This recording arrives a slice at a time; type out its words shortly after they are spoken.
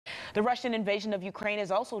The Russian invasion of Ukraine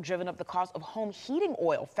has also driven up the cost of home heating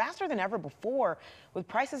oil faster than ever before, with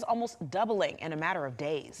prices almost doubling in a matter of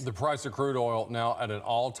days. The price of crude oil now at an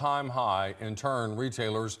all-time high. In turn,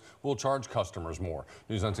 retailers will charge customers more.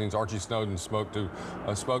 News Unseen's Archie Snowden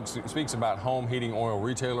speaks about home heating oil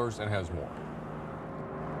retailers and has more.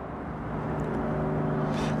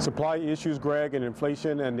 Supply issues, Greg, and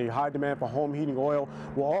inflation and the high demand for home heating oil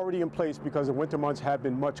were already in place because the winter months have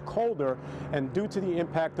been much colder and due to the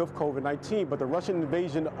impact of COVID-19. But the Russian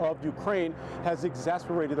invasion of Ukraine has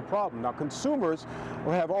exacerbated the problem. Now, consumers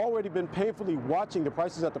have already been painfully watching the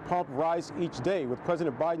prices at the pump rise each day. With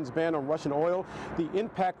President Biden's ban on Russian oil, the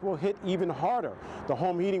impact will hit even harder. The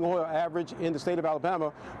home heating oil average in the state of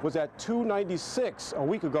Alabama was at $2.96 a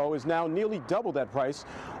week ago, is now nearly double that price.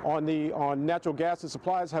 On natural gas, and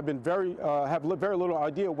suppliers have very little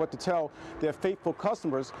idea what to tell their faithful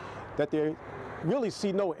customers that they really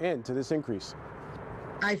see no end to this increase.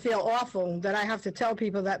 I feel awful that I have to tell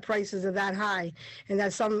people that prices are that high and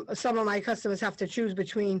that some of my customers have to choose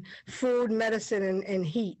between food, medicine, and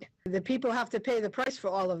heat. The people have to pay the price for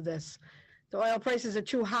all of this. The oil prices are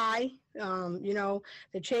too high.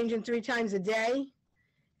 They're changing 3 times a day,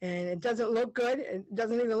 and it doesn't look good. It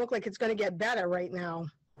doesn't even look like it's going to get better right now.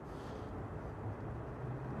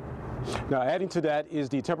 Now, adding to that is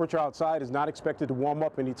the temperature outside is not expected to warm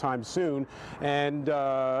up anytime soon, and the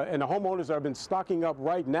homeowners have been stocking up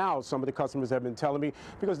right now, some of the customers have been telling me,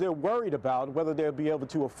 because they're worried about whether they'll be able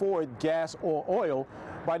to afford gas or oil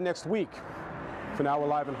by next week. For now, we're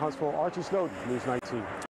live in Huntsville. Archie Snowden, News 19.